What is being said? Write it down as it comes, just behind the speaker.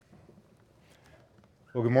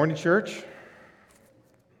Well, good morning, church.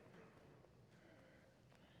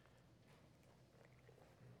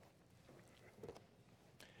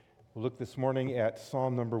 We'll look this morning at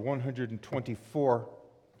Psalm number 124.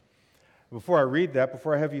 Before I read that,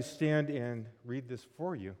 before I have you stand and read this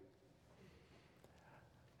for you,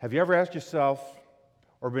 have you ever asked yourself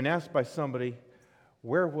or been asked by somebody,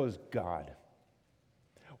 where was God?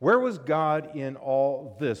 Where was God in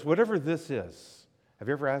all this, whatever this is? Have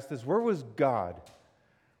you ever asked this? Where was God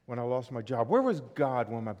when I lost my job? Where was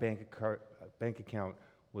God when my bank account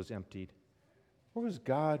was emptied? Where was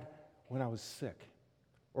God when I was sick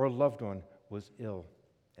or a loved one was ill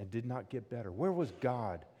and did not get better? Where was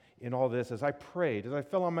God in all this as I prayed, as I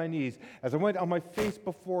fell on my knees, as I went on my face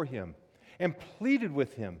before Him and pleaded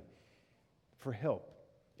with Him for help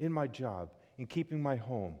in my job, in keeping my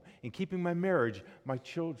home, in keeping my marriage, my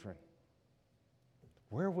children?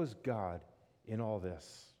 Where was God in all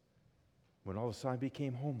this? When all of a sudden I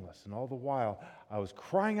became homeless, and all the while I was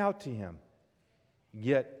crying out to Him,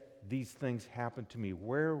 yet these things happened to me.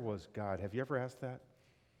 Where was God? Have you ever asked that?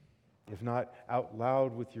 If not out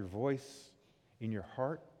loud with your voice in your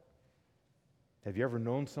heart, have you ever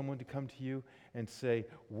known someone to come to you and say,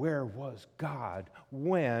 where was God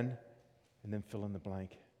when, and then fill in the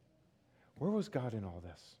blank? Where was God in all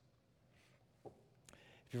this?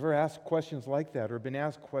 If you've ever asked questions like that or been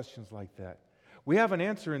asked questions like that, we have an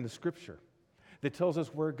answer in the Scripture that tells us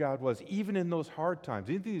where God was, even in those hard times,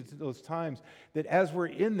 in those times that as we're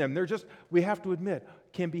in them, they're just, we have to admit,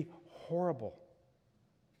 can be horrible.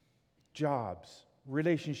 Jobs,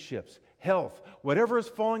 relationships, health, whatever is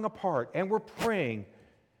falling apart, and we're praying, and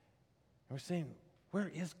we're saying,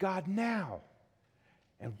 where is God now?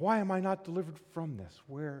 And why am I not delivered from this?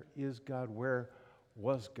 Where is God? Where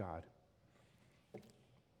was God?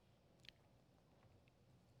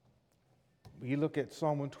 We look at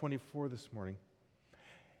Psalm 124 this morning.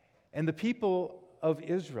 And the people of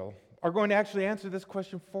Israel are going to actually answer this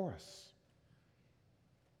question for us.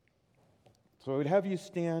 So I would have you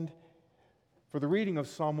stand for the reading of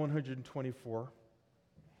Psalm 124.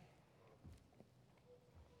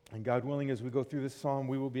 And God willing, as we go through this psalm,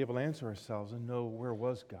 we will be able to answer ourselves and know where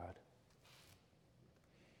was God.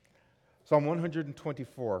 Psalm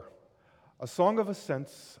 124, a song of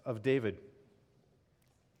ascents of David.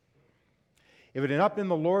 If it had not been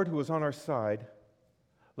the Lord who was on our side,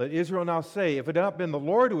 let Israel now say, if it had not been the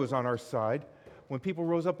Lord who was on our side, when people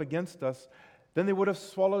rose up against us, then they would have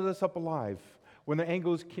swallowed us up alive. When their anger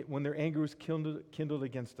was kindled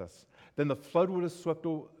against us, then the flood would have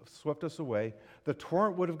swept us away. The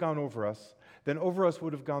torrent would have gone over us. Then over us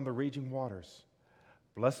would have gone the raging waters.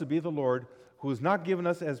 Blessed be the Lord, who has not given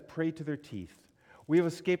us as prey to their teeth. We have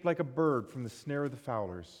escaped like a bird from the snare of the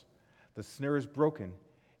fowlers. The snare is broken,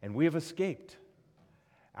 and we have escaped.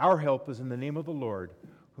 Our help is in the name of the Lord,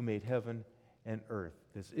 who made heaven and earth.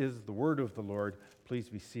 This is the word of the Lord. Please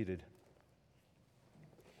be seated.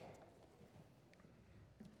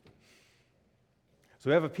 So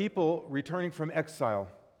we have a people returning from exile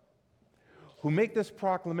who make this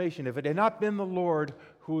proclamation, if it had not been the Lord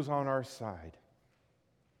who was on our side.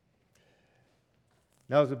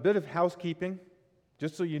 Now, as a bit of housekeeping,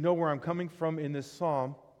 just so you know where I'm coming from in this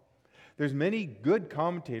psalm, there's many good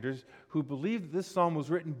commentators who believe that this psalm was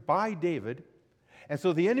written by David, and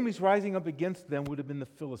so the enemies rising up against them would have been the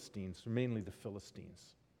Philistines, mainly the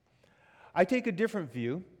Philistines. I take a different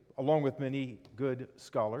view, along with many good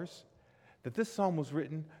scholars, that this psalm was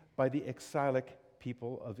written by the exilic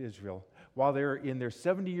people of Israel while they're in their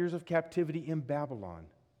 70 years of captivity in Babylon.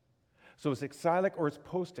 So it's exilic or it's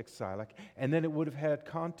post-exilic, and then it would have had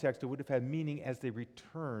context, it would have had meaning as they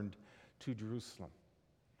returned to Jerusalem.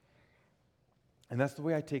 And that's the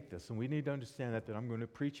way I take this, and we need to understand that I'm going to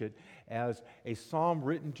preach it as a psalm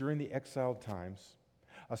written during the exiled times,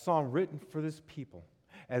 a psalm written for this people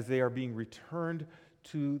as they are being returned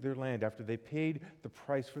to their land after they paid the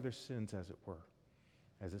price for their sins, as it were.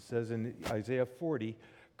 As it says in Isaiah 40,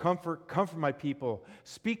 comfort my people,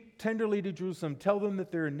 speak tenderly to Jerusalem, tell them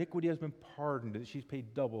that their iniquity has been pardoned, that she's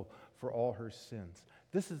paid double for all her sins.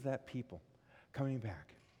 This is that people coming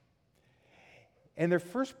back. And their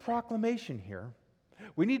first proclamation here,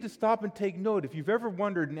 we need to stop and take note. If you've ever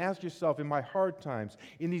wondered and asked yourself in my hard times,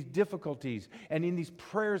 in these difficulties, and in these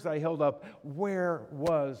prayers I held up, where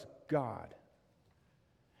was God?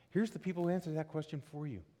 Here's the people who answer that question for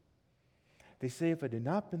you. They say, if it had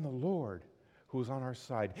not been the Lord who was on our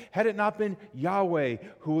side, had it not been Yahweh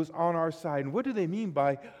who was on our side. And what do they mean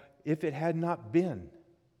by if it had not been?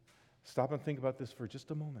 Stop and think about this for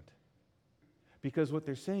just a moment. Because what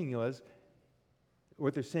they're saying is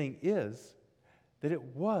that it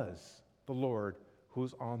was the Lord who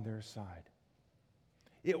was on their side.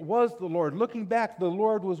 It was the Lord. Looking back, the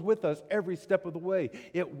Lord was with us every step of the way.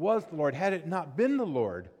 It was the Lord. Had it not been the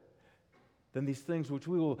Lord, then these things, which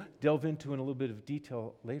we will delve into in a little bit of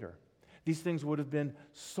detail later, these things would have been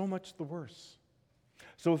so much the worse.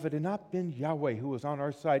 So if it had not been Yahweh who was on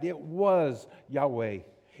our side, it was Yahweh.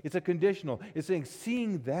 It's a conditional. It's saying,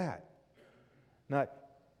 seeing that, not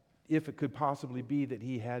if it could possibly be that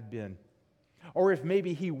he had been, or if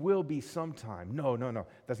maybe he will be sometime. No.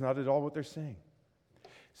 That's not at all what they're saying.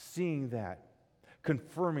 Seeing that,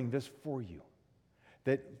 confirming this for you,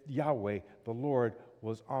 that Yahweh, the Lord,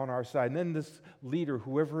 was on our side. And then this leader,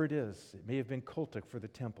 whoever it is, it may have been cultic for the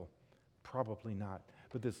temple, probably not,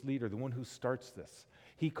 but this leader, the one who starts this,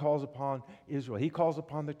 he calls upon Israel. He calls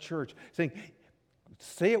upon the church, saying,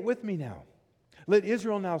 say it with me now. Let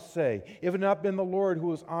Israel now say, if it had not been the Lord who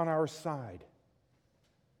was on our side.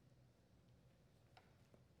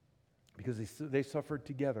 Because they suffered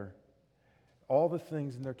together all the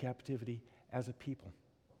things in their captivity as a people.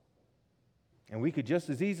 And we could just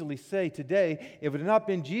as easily say today, if it had not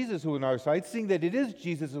been Jesus who was on our side, seeing that it is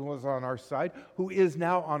Jesus who was on our side, who is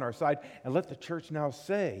now on our side, and let the church now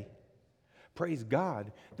say, praise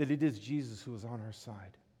God, that it is Jesus who is on our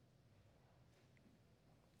side.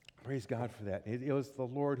 Praise God for that. It was the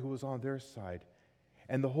Lord who was on their side.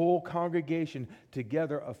 And the whole congregation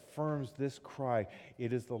together affirms this cry.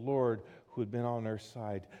 It is the Lord who had been on our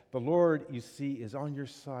side. The Lord, you see, is on your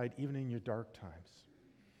side even in your dark times.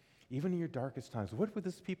 Even in your darkest times. What were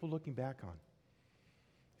these people looking back on?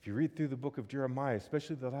 If you read through the book of Jeremiah,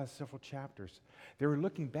 especially the last several chapters, they were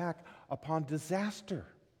looking back upon disaster.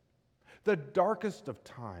 The darkest of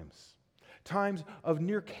times. Times of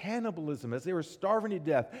near cannibalism as they were starving to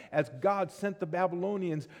death, as God sent the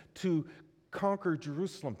Babylonians to conquer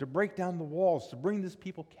Jerusalem, to break down the walls, to bring this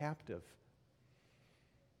people captive.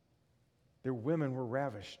 Their women were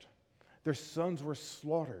ravished. Their sons were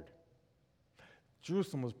slaughtered.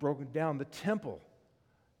 Jerusalem was broken down. The temple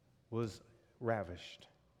was ravished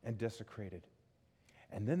and desecrated.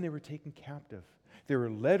 And then they were taken captive. They were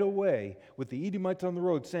led away with the Edomites on the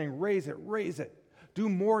road saying, raise it, do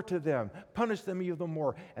more to them, punish them even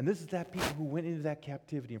more. And this is that people who went into that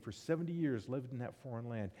captivity and for 70 years lived in that foreign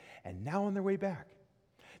land. And now on their way back,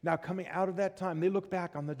 now coming out of that time, they look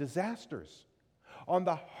back on the disasters, on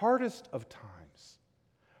the hardest of times.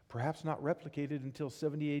 Perhaps not replicated until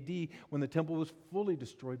 70 AD when the temple was fully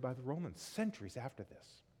destroyed by the Romans, centuries after this.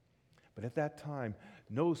 But at that time,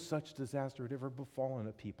 no such disaster had ever befallen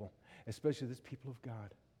a people, especially this people of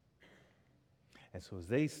God. And so as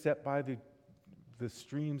they sat by the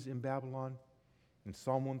streams in Babylon, in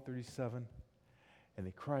Psalm 137, and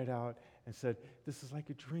they cried out and said, this is like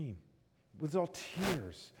a dream. It was all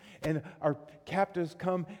tears. And our captors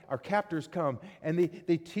come, and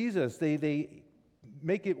they tease us, they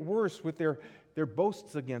make it worse with their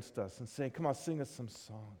boasts against us and say, come on, sing us some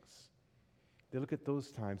songs. They look at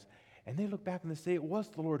those times, and they look back and they say, it was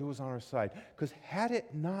the Lord who was on our side. Because had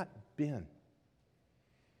it not been,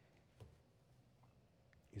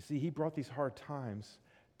 you see, he brought these hard times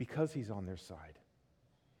because he's on their side.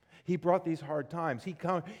 He brought these hard times.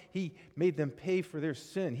 He made them pay for their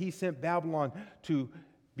sin. He sent Babylon to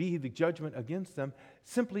be the judgment against them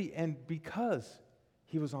simply and because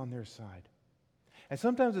he was on their side. And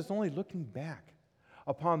sometimes it's only looking back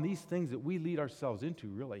upon these things that we lead ourselves into,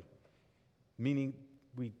 really. Meaning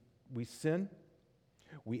we sin,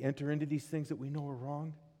 we enter into these things that we know are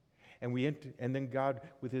wrong, and then God,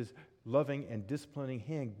 with his loving and disciplining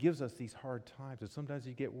hand, gives us these hard times. And sometimes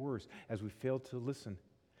they get worse as we fail to listen.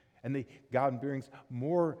 And God brings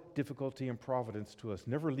more difficulty and providence to us,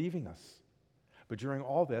 never leaving us. But during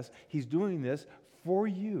all this, he's doing this for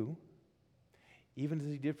you, even as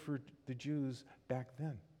he did for the Jews back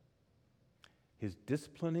then. His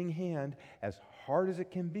disciplining hand, as hard as it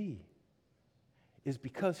can be, is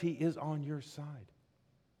because he is on your side.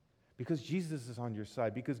 Because Jesus is on your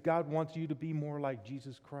side. Because God wants you to be more like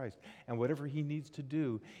Jesus Christ. And whatever he needs to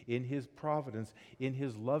do in his providence, in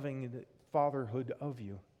his loving fatherhood of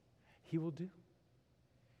you, he will do.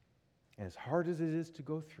 And as hard as it is to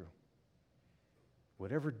go through,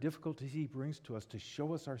 whatever difficulties he brings to us to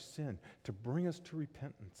show us our sin, to bring us to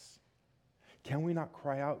repentance, can we not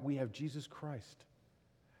cry out, we have Jesus Christ,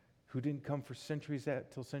 who didn't come for centuries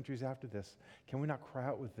till centuries after this. Can we not cry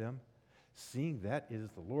out with them, seeing that it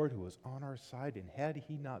is the Lord who is on our side, and had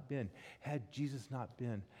he not been, had Jesus not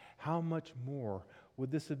been, how much more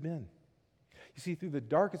would this have been? You see, through the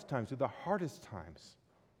darkest times, through the hardest times,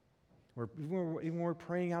 even when we're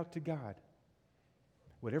praying out to God,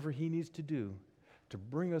 whatever he needs to do to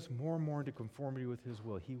bring us more and more into conformity with his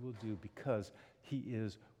will, he will do, because he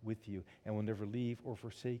is with you and will never leave or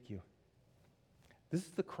forsake you. This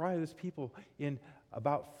is the cry of this people in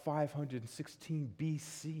about 516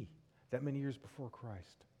 BC, that many years before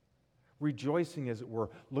Christ. Rejoicing, as it were,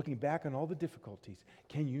 looking back on all the difficulties.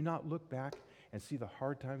 Can you not look back and see the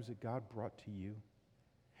hard times that God brought to you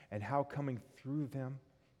and how coming through them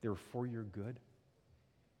they were for your good?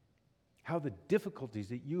 How the difficulties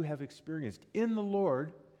that you have experienced in the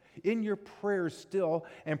Lord, in your prayers still,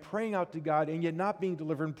 and praying out to God and yet not being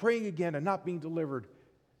delivered, and praying again and not being delivered.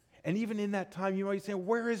 And even in that time, you might say,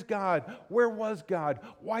 where is God? Where was God?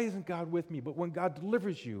 Why isn't God with me? But when God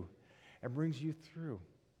delivers you and brings you through,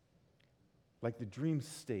 like the dream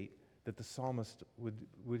state that the psalmist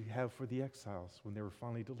would have for the exiles when they were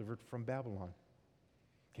finally delivered from Babylon.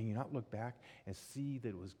 Can you not look back and see that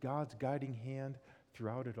it was God's guiding hand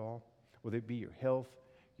throughout it all? Whether it be your health,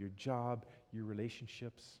 your job, your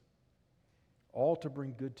relationships, all to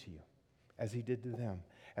bring good to you, as he did to them.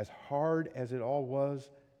 As hard as it all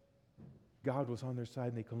was, God was on their side,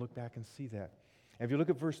 and they can look back and see that. And if you look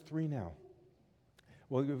at verse 3 now,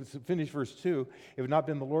 well, finish verse 2. It had not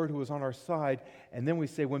been the Lord who was on our side. And then we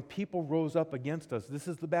say, when people rose up against us, this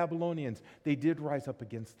is the Babylonians, they did rise up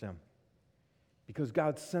against them because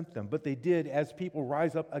God sent them. But they did as people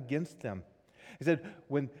rise up against them. He said,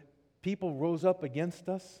 when people rose up against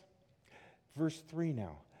us, verse 3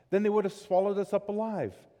 now, then they would have swallowed us up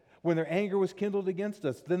alive. When their anger was kindled against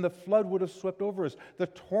us, then the flood would have swept over us. The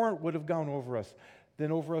torrent would have gone over us.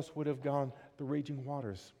 Then over us would have gone the raging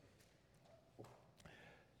waters.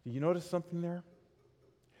 Do you notice something there?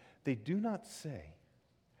 They do not say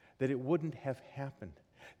that it wouldn't have happened.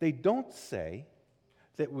 They don't say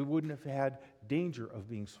that we wouldn't have had danger of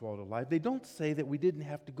being swallowed alive. They don't say that we didn't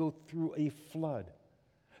have to go through a flood,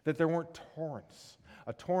 that there weren't torrents.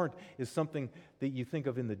 A torrent is something that you think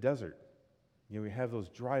of in the desert. You know, we have those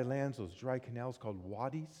dry lands, those dry canals called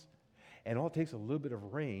wadis, and all it takes a little bit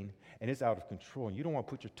of rain, and it's out of control. And you don't want to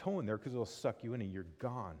put your toe in there because it'll suck you in and you're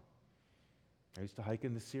gone. I used to hike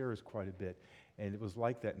in the Sierras quite a bit, and it was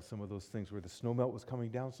like that in some of those things where the snowmelt was coming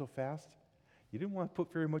down so fast. You didn't want to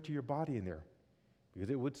put very much of your body in there because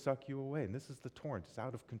it would suck you away. And this is the torrent. It's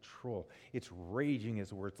out of control. It's raging,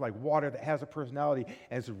 as it were. It's like water that has a personality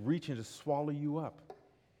and it's reaching to swallow you up.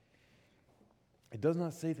 It does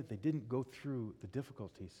not say that they didn't go through the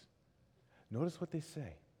difficulties. Notice what they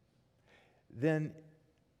say. Then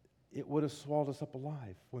it would have swallowed us up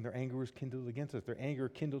alive when their anger was kindled against us. Their anger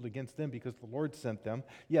kindled against them because the Lord sent them.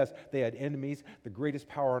 Yes, they had enemies, the greatest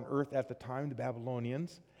power on earth at the time, the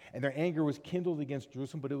Babylonians. And their anger was kindled against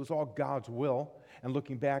Jerusalem, but it was all God's will. And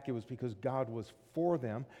looking back, it was because God was for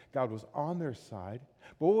them. God was on their side.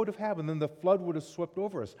 But what would have happened? Then the flood would have swept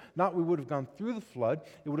over us. Not we would have gone through the flood,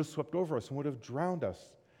 it would have swept over us and would have drowned us.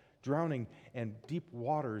 Drowning and deep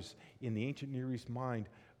waters in the ancient Near East mind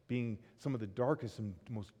being some of the darkest and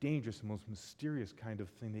most dangerous and most mysterious kind of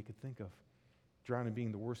thing they could think of. Drowning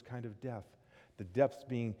being the worst kind of death. The depths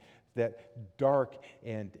being that dark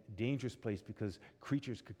and dangerous place because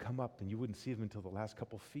creatures could come up and you wouldn't see them until the last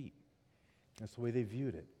couple feet. That's the way they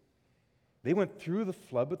viewed it. They went through the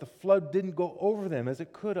flood, but the flood didn't go over them as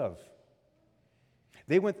it could have.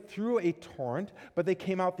 They went through a torrent, but they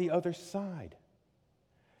came out the other side.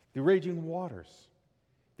 The raging waters.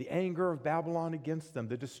 The anger of Babylon against them,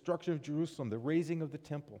 the destruction of Jerusalem, the razing of the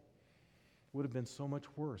temple would have been so much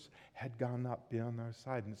worse had God not been on our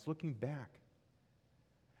side. And it's looking back.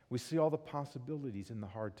 We see all the possibilities in the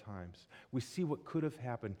hard times. We see what could have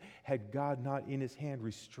happened had God not in his hand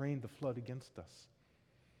restrained the flood against us.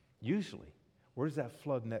 Usually, where does that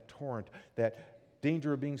flood and that torrent, that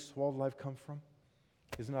danger of being swallowed alive come from?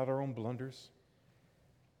 Is it not our own blunders?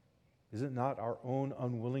 Is it not our own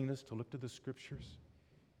unwillingness to look to the Scriptures?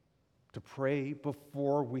 To pray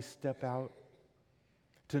before we step out,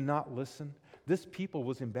 to not listen. This people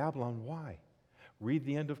was in Babylon. Why? Read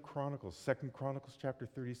the end of Chronicles, 2 Chronicles chapter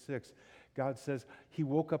 36. God says he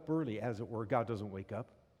woke up early, as it were. God doesn't wake up.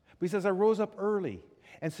 But he says, I rose up early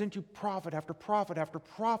and sent you prophet after prophet after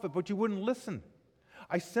prophet, but you wouldn't listen.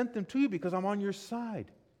 I sent them to you because I'm on your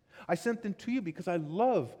side. I sent them to you because I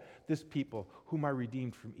love this people whom I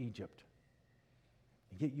redeemed from Egypt.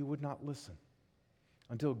 And yet you would not listen.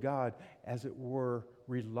 Until God, as it were,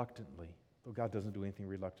 reluctantly, though God doesn't do anything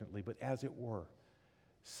reluctantly, but as it were,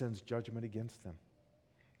 sends judgment against them.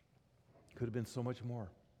 Could have been so much more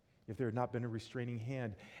if there had not been a restraining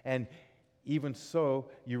hand. And even so,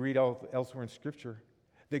 you read elsewhere in Scripture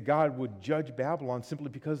that God would judge Babylon simply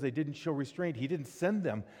because they didn't show restraint. He didn't send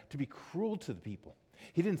them to be cruel to the people.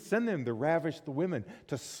 He didn't send them to ravish the women,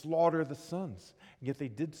 to slaughter the sons. And yet they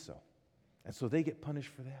did so. And so they get punished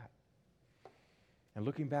for that. And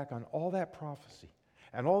looking back on all that prophecy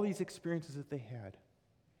and all these experiences that they had,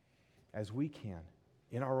 as we can,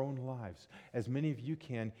 in our own lives, as many of you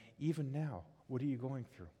can even now. What are you going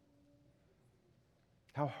through?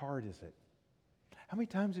 How hard is it? How many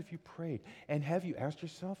times have you prayed? And have you asked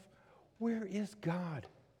yourself, where is God?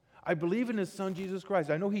 I believe in His Son, Jesus Christ.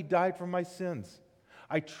 I know He died for my sins.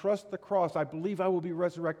 I trust the cross. I believe I will be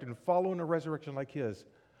resurrected and follow in a resurrection like His.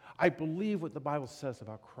 I believe what the Bible says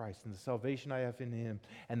about Christ and the salvation I have in Him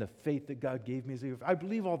and the faith that God gave me as a gift. I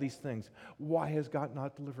believe all these things. Why has God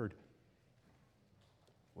not delivered?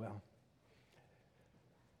 Well,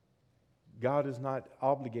 God is not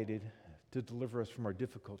obligated to deliver us from our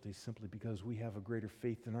difficulties simply because we have a greater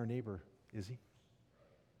faith than our neighbor, is He?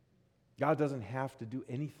 God doesn't have to do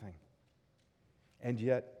anything. And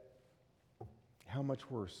yet, how much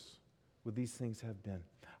worse would these things have been?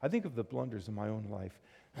 I think of the blunders in my own life.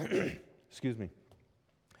 Excuse me.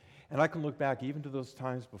 And I can look back even to those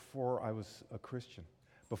times before I was a Christian,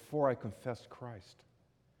 before I confessed Christ.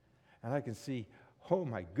 And I can see, oh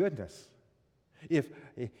my goodness,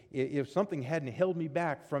 if something hadn't held me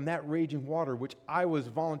back from that raging water, which I was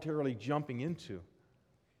voluntarily jumping into,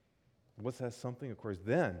 what's that something? Of course,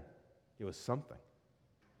 then it was something.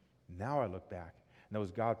 Now I look back, and that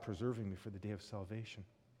was God preserving me for the day of salvation.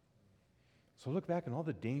 So look back on all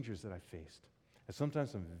the dangers that I faced, and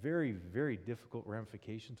sometimes some very, very difficult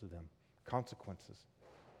ramifications of them, consequences.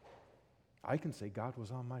 I can say God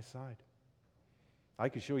was on my side. I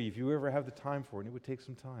could show you, if you ever have the time for it, and it would take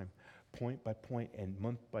some time, point by point and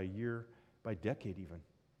month by year, by decade even.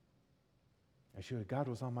 I show you God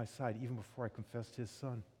was on my side even before I confessed His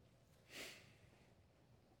Son.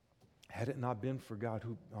 Had it not been for God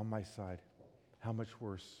who on my side, how much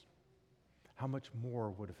worse, how much more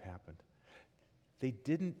would have happened? They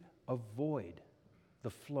didn't avoid the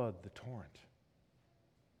flood, the torrent.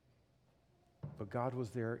 But God was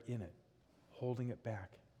there in it, holding it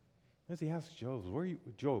back. As He asked Job,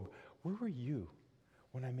 where were you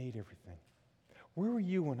when I made everything? Where were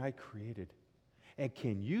you when I created? And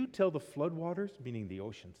can you tell the floodwaters, meaning the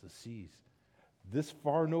oceans, the seas, this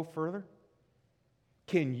far no further?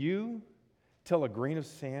 Can you tell a grain of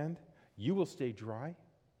sand, you will stay dry?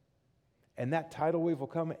 And that tidal wave will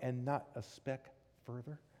come and not a speck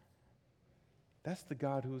further? That's the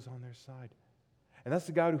God who is on their side. And that's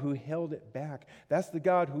the God who held it back. That's the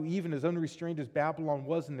God who, even as unrestrained as Babylon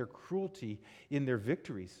was in their cruelty, in their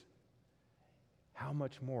victories, how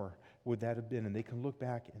much more would that have been? And they can look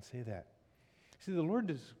back and say that. See, the Lord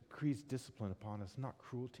decrees discipline upon us, not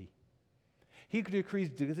cruelty. He decrees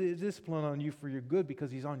discipline on you for your good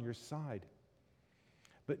because He's on your side,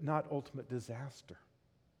 but not ultimate disaster.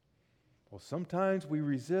 Well, sometimes we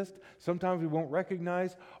resist. Sometimes we won't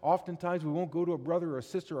recognize. Oftentimes we won't go to a brother or a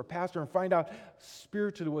sister or a pastor and find out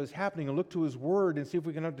spiritually what is happening and look to His Word and see if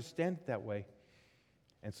we can understand it that way.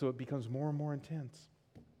 And so it becomes more and more intense.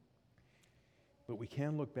 But we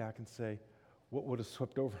can look back and say, what would have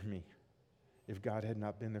swept over me if God had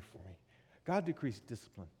not been there for me? God decrees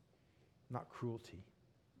discipline, not cruelty.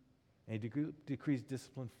 And He decrees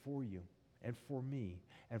discipline for you and for me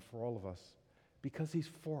and for all of us. Because He's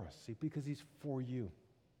for us, see, because He's for you.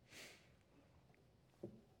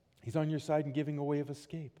 He's on your side in giving a way of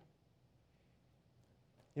escape.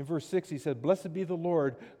 In verse 6, He said, "Blessed be the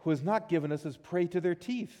Lord who has not given us as prey to their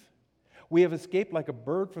teeth. We have escaped like a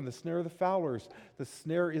bird from the snare of the fowlers. The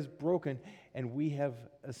snare is broken, and we have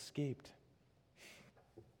escaped."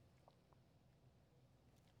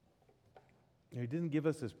 He didn't give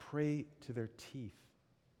us as prey to their teeth.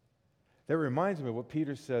 That reminds me of what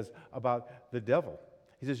Peter says about the devil.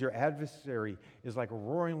 He says, your adversary is like a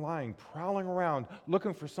roaring lion, prowling around,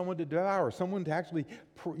 looking for someone to devour, someone to actually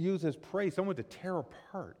use as prey, someone to tear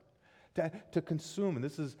apart, to consume. And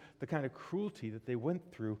this is the kind of cruelty that they went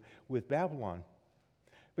through with Babylon.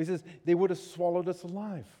 But he says, they would have swallowed us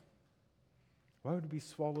alive. Why would we be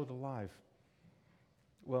swallowed alive?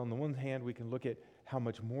 Well, on the one hand, we can look at how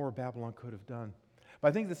much more Babylon could have done. But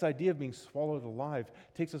I think this idea of being swallowed alive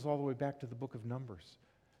takes us all the way back to the book of Numbers.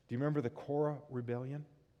 Do you remember the Korah rebellion?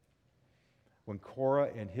 When Korah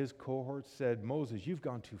and his cohorts said, Moses, you've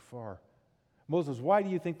gone too far. Moses, why do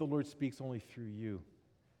you think the Lord speaks only through you?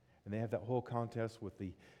 And they have that whole contest with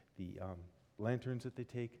the lanterns that they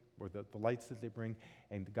take, or the lights that they bring,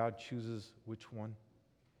 and God chooses which one.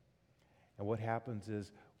 And what happens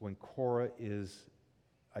is when Korah is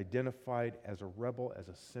identified as a rebel, as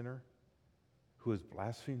a sinner, who has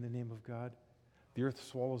blasphemed the name of God, the earth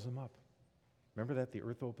swallows him up. Remember that? The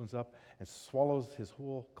earth opens up and swallows his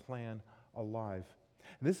whole clan alive.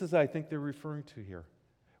 And this is, I think, they're referring to here.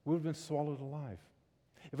 We would have been swallowed alive.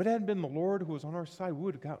 If it hadn't been the Lord who was on our side, we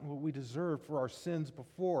would have gotten what we deserved for our sins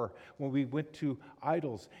before, when we went to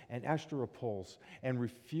idols and Ashtoreth poles and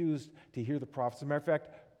refused to hear the prophets. As a matter of fact,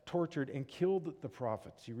 tortured and killed the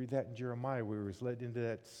prophets. You read that in Jeremiah, where he was led into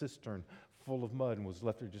that cistern full of mud and was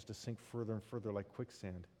left there just to sink further and further like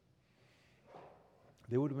quicksand.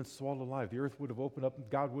 They would have been swallowed alive. The earth would have opened up and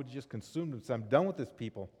God would have just consumed them. So I'm done with this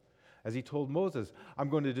people. As he told Moses, I'm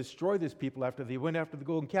going to destroy this people after they went after the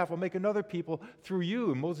golden calf. I'll make another people through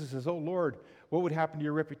you. And Moses says, oh Lord, what would happen to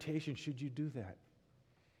your reputation should you do that?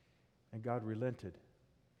 And God relented.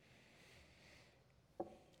 We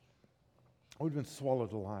would have been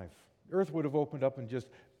swallowed alive. The earth would have opened up and just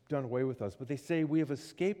done away with us. But they say we have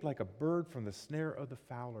escaped like a bird from the snare of the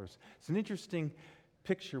fowlers. It's an interesting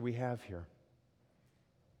picture we have here.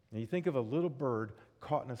 Now you think of a little bird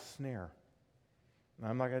caught in a snare. Now,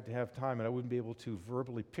 I'm not going to have time, and I wouldn't be able to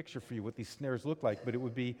verbally picture for you what these snares look like, but it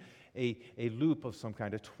would be a loop of some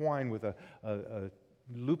kind, a twine with a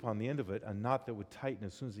loop on the end of it, a knot that would tighten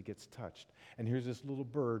as soon as it gets touched. And here's this little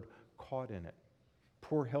bird caught in it.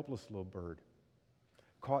 Poor, helpless little bird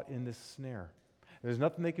caught in this snare. There's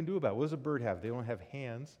nothing they can do about it. What does a bird have? They don't have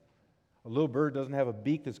hands. A little bird doesn't have a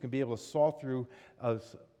beak that's going to be able to saw through a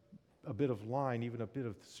bit of line, even a bit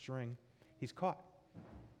of string. He's caught.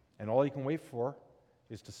 And all he can wait for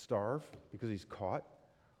is to starve because he's caught,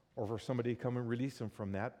 or for somebody to come and release him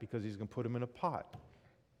from that because he's going to put him in a pot.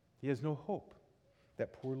 He has no hope,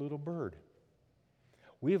 that poor little bird.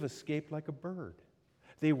 We have escaped like a bird.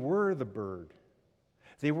 They were the bird.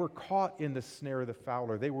 They were caught in the snare of the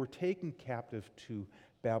fowler. They were taken captive to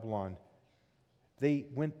Babylon. They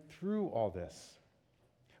went through all this.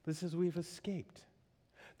 But it says we've escaped.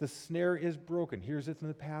 The snare is broken. Here's it in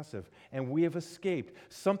the passive. And we have escaped.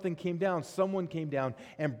 Something came down. Someone came down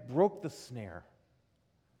and broke the snare.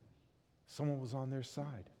 Someone was on their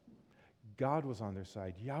side. God was on their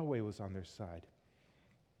side. Yahweh was on their side.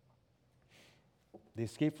 They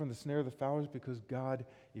escaped from the snare of the fowlers because God,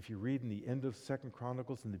 if you read in the end of 2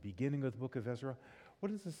 Chronicles, in the beginning of the book of Ezra,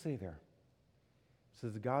 what does it say there? It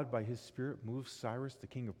says God, by his Spirit, moved Cyrus, the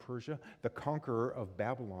king of Persia, the conqueror of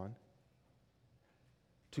Babylon,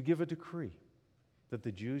 to give a decree that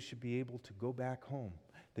the Jews should be able to go back home,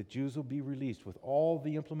 that Jews will be released with all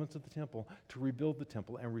the implements of the temple to rebuild the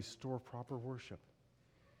temple and restore proper worship.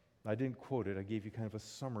 I didn't quote it. I gave you kind of a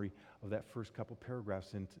summary of that first couple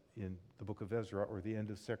paragraphs in the book of Ezra or the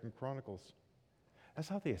end of 2 Chronicles. That's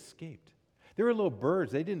how they escaped. They were little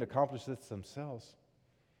birds. They didn't accomplish this themselves.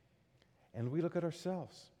 And we look at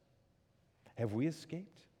ourselves. Have we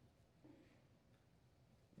escaped?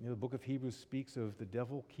 You know, the book of Hebrews speaks of the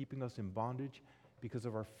devil keeping us in bondage because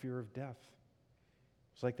of our fear of death.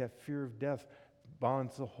 It's like that fear of death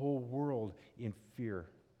bonds the whole world in fear.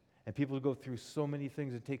 And people go through so many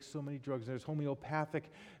things and take so many drugs. There's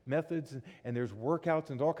homeopathic methods and there's workouts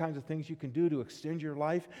and all kinds of things you can do to extend your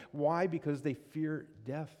life. Why? Because they fear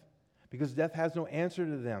death. Because death has no answer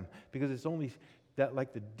to them. Because it's only that,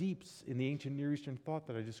 like the deeps in the ancient Near Eastern thought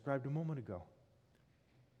that I described a moment ago.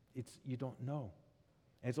 It's you don't know.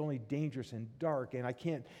 And it's only dangerous and dark, and I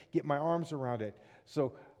can't get my arms around it.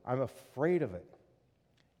 So I'm afraid of it.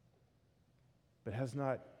 But has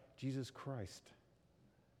not Jesus Christ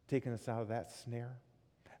taken us out of that snare,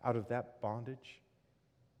 out of that bondage?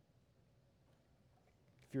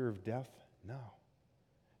 Fear of death? No.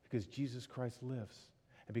 Because Jesus Christ lives.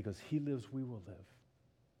 And because he lives, we will live.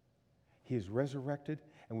 He is resurrected,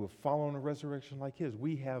 and we'll follow in a resurrection like his.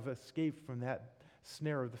 We have escaped from that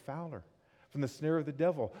snare of the fowler, from the snare of the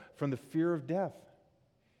devil, from the fear of death.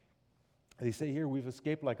 They say here, we've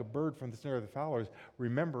escaped like a bird from the snare of the fowlers.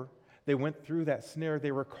 Remember, they went through that snare.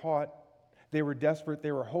 They were caught. They were desperate.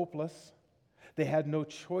 They were hopeless. They had no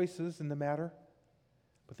choices in the matter,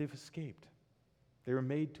 but they've escaped. They were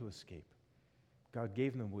made to escape. God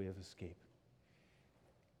gave them a way of escape.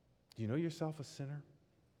 Do you know yourself a sinner?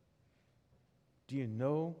 Do you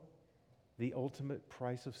know the ultimate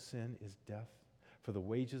price of sin is death? For the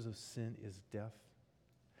wages of sin is death.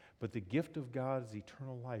 But the gift of God is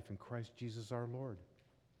eternal life in Christ Jesus our Lord.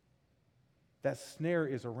 That snare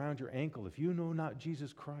is around your ankle if you know not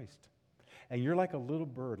Jesus Christ. And you're like a little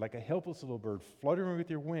bird, like a helpless little bird, fluttering with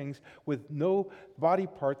your wings with no body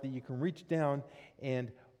part that you can reach down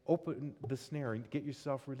and open the snare and get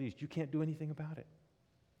yourself released. You can't do anything about it.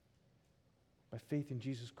 By faith in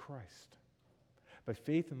Jesus Christ. By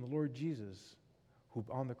faith in the Lord Jesus, who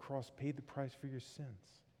on the cross paid the price for your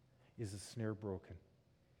sins, is the snare broken.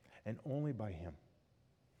 And only by him.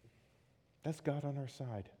 That's God on our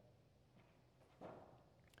side.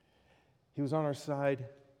 He was on our side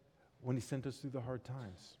when he sent us through the hard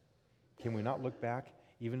times. Can we not look back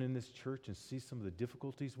even in this church, and see some of the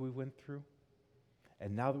difficulties we went through.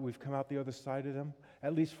 And now that we've come out the other side of them,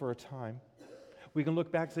 at least for a time, we can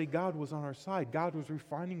look back and say, God was on our side. God was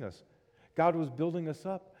refining us. God was building us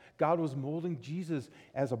up. God was molding Jesus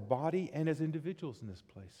as a body and as individuals in this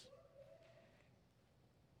place.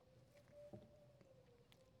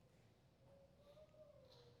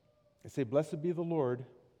 I say, blessed be the Lord.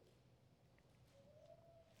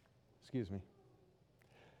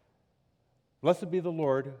 Blessed be the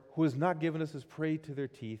Lord, who has not given us his prey to their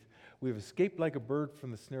teeth. We have escaped like a bird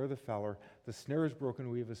from the snare of the fowler. The snare is broken,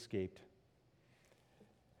 we have escaped.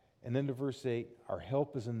 And then to verse 8, our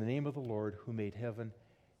help is in the name of the Lord who made heaven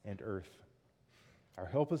and earth. Our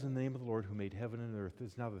help is in the name of the Lord who made heaven and earth.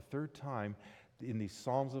 This is now the third time in these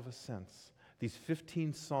Psalms of Ascents, these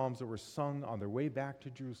 15 Psalms that were sung on their way back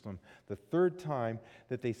to Jerusalem, the third time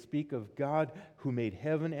that they speak of God who made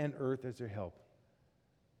heaven and earth as their help.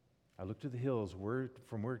 I look to the hills,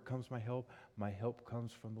 from where comes my help? My help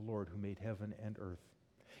comes from the Lord who made heaven and earth.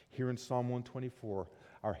 Here in Psalm 124,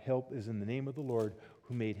 our help is in the name of the Lord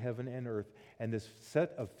who made heaven and earth. And this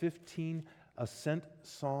set of 15 ascent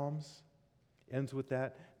psalms ends with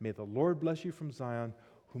that. May the Lord bless you from Zion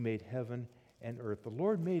who made heaven and earth. The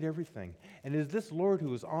Lord made everything. And it is this Lord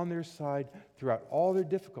who is on their side throughout all their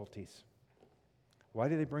difficulties. Why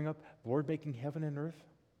do they bring up the Lord making heaven and earth?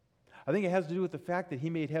 I think it has to do with the fact that he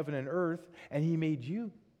made heaven and earth, and he made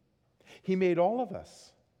you. He made all of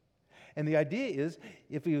us. And the idea is,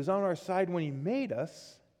 if he was on our side when he made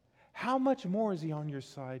us, how much more is he on your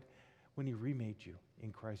side when he remade you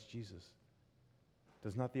in Christ Jesus?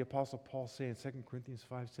 Does not the Apostle Paul say in 2 Corinthians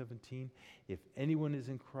 5:17, if anyone is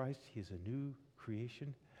in Christ, he is a new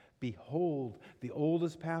creation? Behold, the old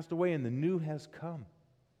has passed away and the new has come.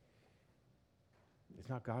 Is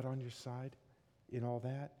not God on your side in all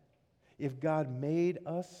that? If God made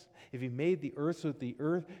us, if he made the earth so that the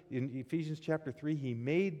earth, in Ephesians chapter 3, he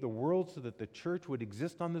made the world so that the church would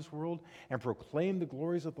exist on this world and proclaim the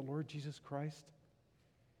glories of the Lord Jesus Christ,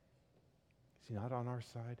 is he not on our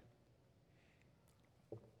side?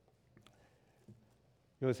 You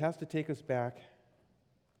know, this has to take us back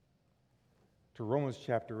to Romans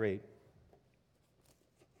chapter 8.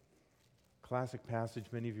 Classic passage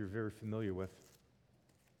many of you are very familiar with.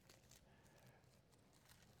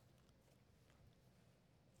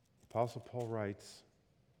 Apostle Paul writes,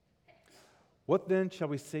 what then shall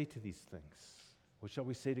we say to these things? What shall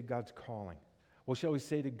we say to God's calling? What shall we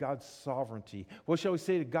say to God's sovereignty? What shall we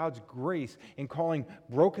say to God's grace in calling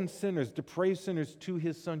broken sinners, depraved sinners to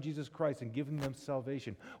his Son Jesus Christ and giving them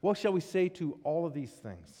salvation? What shall we say to all of these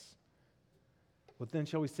things? What then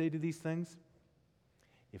shall we say to these things?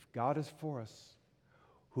 If God is for us,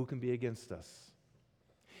 who can be against us?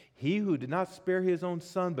 He who did not spare his own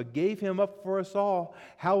Son, but gave him up for us all,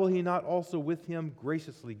 how will he not also with him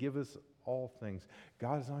graciously give us all things?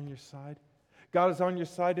 God is on your side. God is on your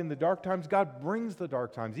side in the dark times. God brings the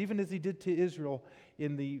dark times, even as he did to Israel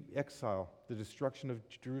in the exile, the destruction of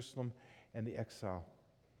Jerusalem and the exile.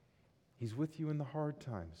 He's with you in the hard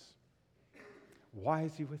times. Why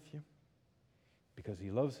is he with you? Because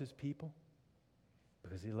he loves his people?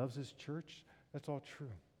 Because he loves his church? That's all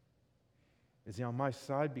true. Is he on my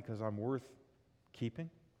side because I'm worth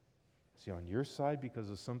keeping? Is he on your side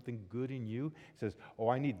because of something good in you? He says, oh,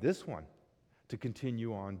 I need this one to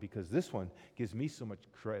continue on because this one gives me so much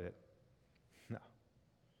credit. No.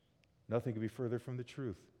 Nothing could be further from the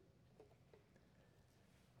truth.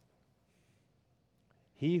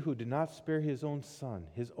 He who did not spare his own Son,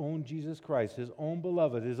 his own Jesus Christ, his own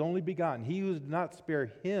beloved, his only begotten, he who did not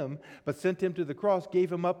spare him, but sent him to the cross,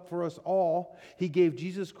 gave him up for us all. He gave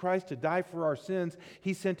Jesus Christ to die for our sins.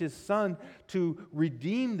 He sent his Son to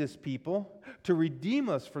redeem this people, to redeem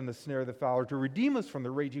us from the snare of the fowler, to redeem us from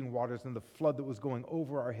the raging waters and the flood that was going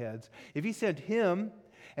over our heads. If he sent him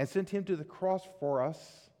and sent him to the cross for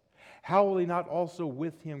us, how will he not also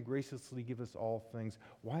with him graciously give us all things?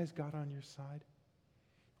 Why is God on your side?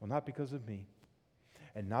 Well, not because of me,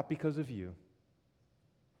 and not because of you.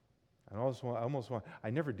 I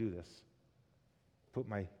never do this. Put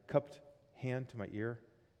my cupped hand to my ear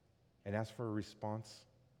and ask for a response.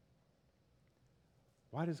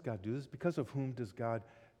 Why does God do this? Because of whom does God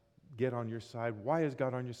get on your side? Why is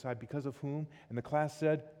God on your side? Because of whom? And the class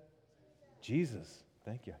said, Jesus.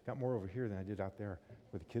 Thank you. I got more over here than I did out there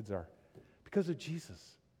where the kids are. Because of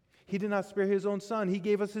Jesus. He did not spare his own Son. He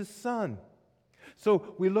gave us his Son.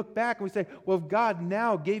 So we look back and we say, well, if God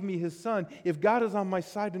now gave me his Son, if God is on my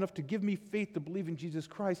side enough to give me faith to believe in Jesus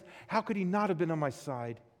Christ, how could he not have been on my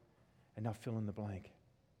side? And now fill in the blank.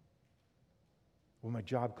 When my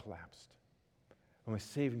job collapsed, when my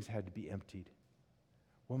savings had to be emptied,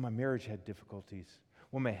 when my marriage had difficulties,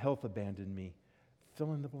 when my health abandoned me.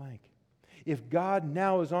 Fill in the blank. If God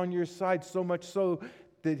now is on your side, so much so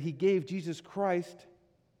that he gave Jesus Christ,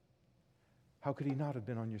 how could he not have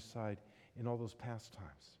been on your side in all those past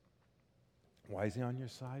times? Why is he on your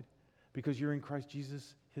side? Because you're in Christ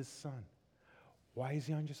Jesus, his Son. Why is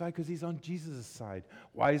he on your side? Because he's on Jesus' side.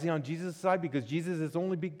 Why is he on Jesus' side? Because Jesus is his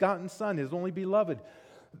only begotten Son, his only beloved.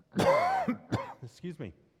 Excuse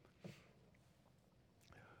me.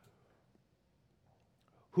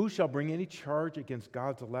 Who shall bring any charge against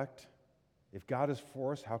God's elect? If God is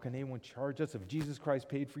for us, how can anyone charge us? If Jesus Christ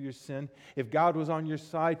paid for your sin, if God was on your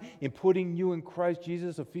side in putting you in Christ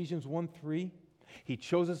Jesus, Ephesians 1:3, he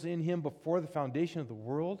chose us in him before the foundation of the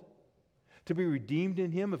world to be redeemed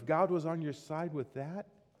in him. If God was on your side with that,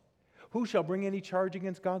 who shall bring any charge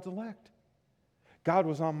against God's elect? God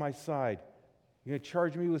was on my side. You're going to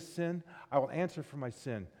charge me with sin? I will answer for my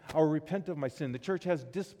sin. I will repent of my sin. The church has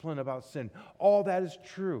discipline about sin. All that is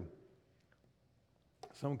true.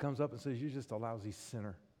 Someone comes up and says, you're just a lousy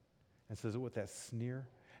sinner, and says it with that sneer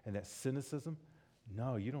and that cynicism.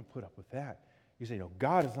 No, you don't put up with that. You say, no,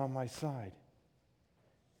 God is on my side.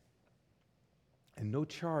 And no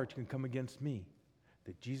charge can come against me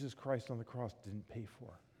that Jesus Christ on the cross didn't pay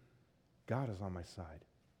for. God is on my side.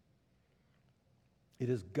 It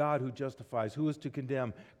is God who justifies. Who is to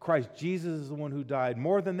condemn? Christ Jesus is the one who died.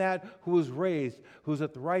 More than that, who was raised, who is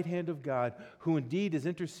at the right hand of God, who indeed is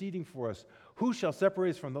interceding for us. Who shall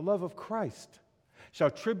separate us from the love of Christ? Shall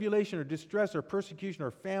tribulation or distress or persecution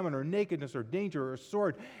or famine or nakedness or danger or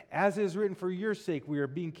sword? As it is written, for your sake we are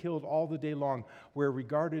being killed all the day long. We are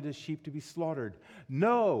regarded as sheep to be slaughtered.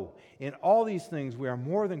 No, in all these things we are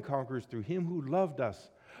more than conquerors through him who loved us.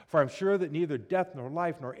 For I'm sure that neither death nor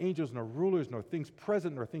life, nor angels, nor rulers, nor things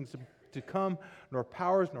present, nor things to come, nor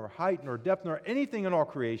powers, nor height, nor depth, nor anything in all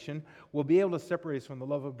creation will be able to separate us from the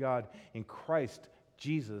love of God in Christ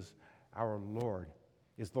Jesus our Lord.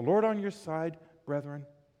 Is the Lord on your side, brethren?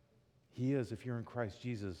 He is if you're in Christ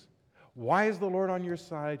Jesus. Why is the Lord on your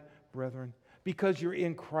side, brethren? Because you're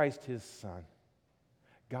in Christ, his Son.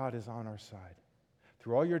 God is on our side.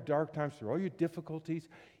 Through all your dark times, through all your difficulties,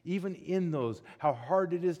 even in those, how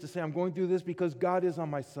hard it is to say, I'm going through this because God is on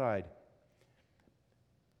my side.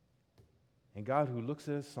 And God, who looks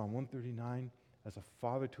at us, Psalm 139, as a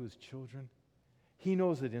father to his children, he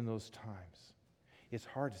knows that in those times, it's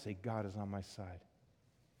hard to say, God is on my side.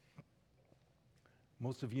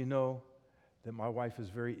 Most of you know that my wife is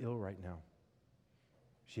very ill right now.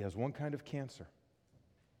 She has one kind of cancer.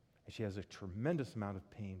 And she has a tremendous amount of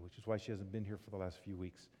pain, which is why she hasn't been here for the last few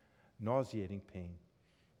weeks. Nauseating pain.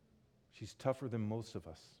 She's tougher than most of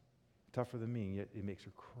us. Tougher than me, and yet it makes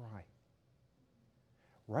her cry.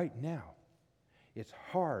 Right now, it's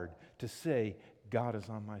hard to say, God is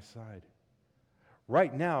on my side.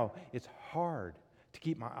 Right now, it's hard to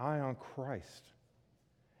keep my eye on Christ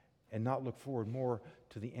and not look forward more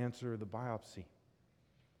to the answer of the biopsy.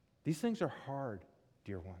 These things are hard,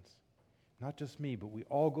 dear ones. Not just me, but we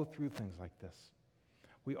all go through things like this.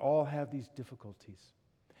 We all have these difficulties.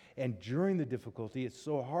 And during the difficulty, it's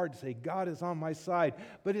so hard to say, God is on my side.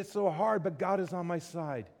 But it's so hard, but God is on my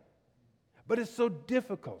side. But it's so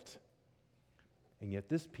difficult. And yet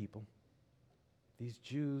this people, these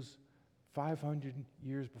Jews, 500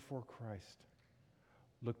 years before Christ,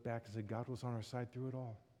 look back and say, God was on our side through it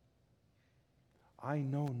all. I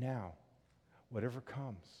know now, whatever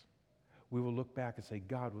comes, we will look back and say,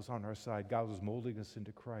 God was on our side. God was molding us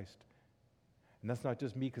into Christ. And that's not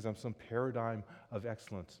just me because I'm some paradigm of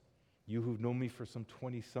excellence. You who've known me for some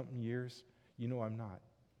 20-something years, you know I'm not.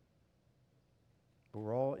 But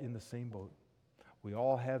we're all in the same boat. We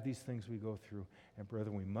all have these things we go through. And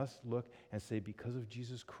brethren, we must look and say, because of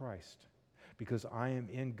Jesus Christ, because I am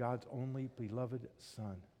in God's only beloved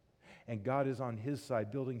Son, and God is on his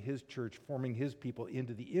side, building his church, forming his people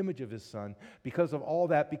into the image of his Son. Because of all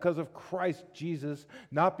that, because of Christ Jesus,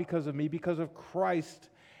 not because of me, because of Christ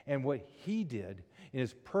and what he did in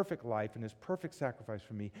his perfect life and his perfect sacrifice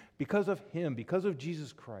for me, because of him, because of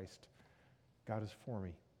Jesus Christ, God is for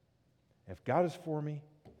me. If God is for me,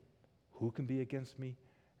 who can be against me?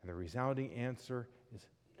 And the resounding answer is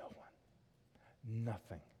no one.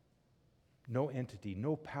 Nothing. No entity,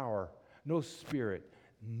 no power, no spirit,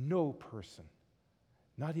 no person,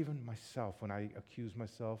 not even myself when I accuse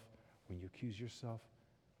myself, when you accuse yourself,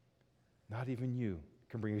 not even you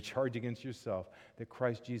can bring a charge against yourself that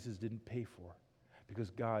Christ Jesus didn't pay for,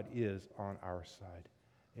 because God is on our side.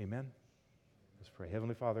 Amen? Let's pray.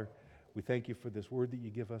 Heavenly Father, we thank you for this word that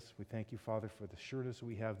you give us. We thank you, Father, for the sureness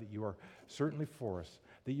we have that you are certainly for us,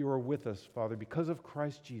 that you are with us, Father, because of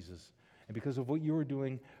Christ Jesus and because of what you are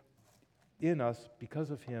doing in us,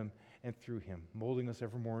 because of him, and through him, molding us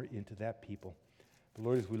ever more into that people. But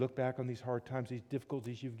Lord, as we look back on these hard times, these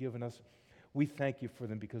difficulties you've given us, we thank you for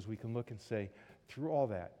them because we can look and say, through all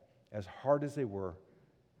that, as hard as they were,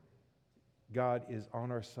 God is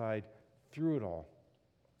on our side through it all.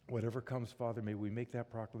 Whatever comes, Father, may we make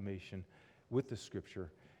that proclamation with the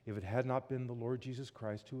Scripture. If it had not been the Lord Jesus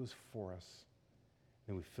Christ who was for us,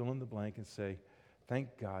 then we fill in the blank and say, thank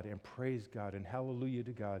God and praise God and hallelujah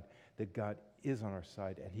to God that God is on our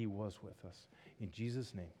side and he was with us. In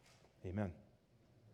Jesus' name, amen.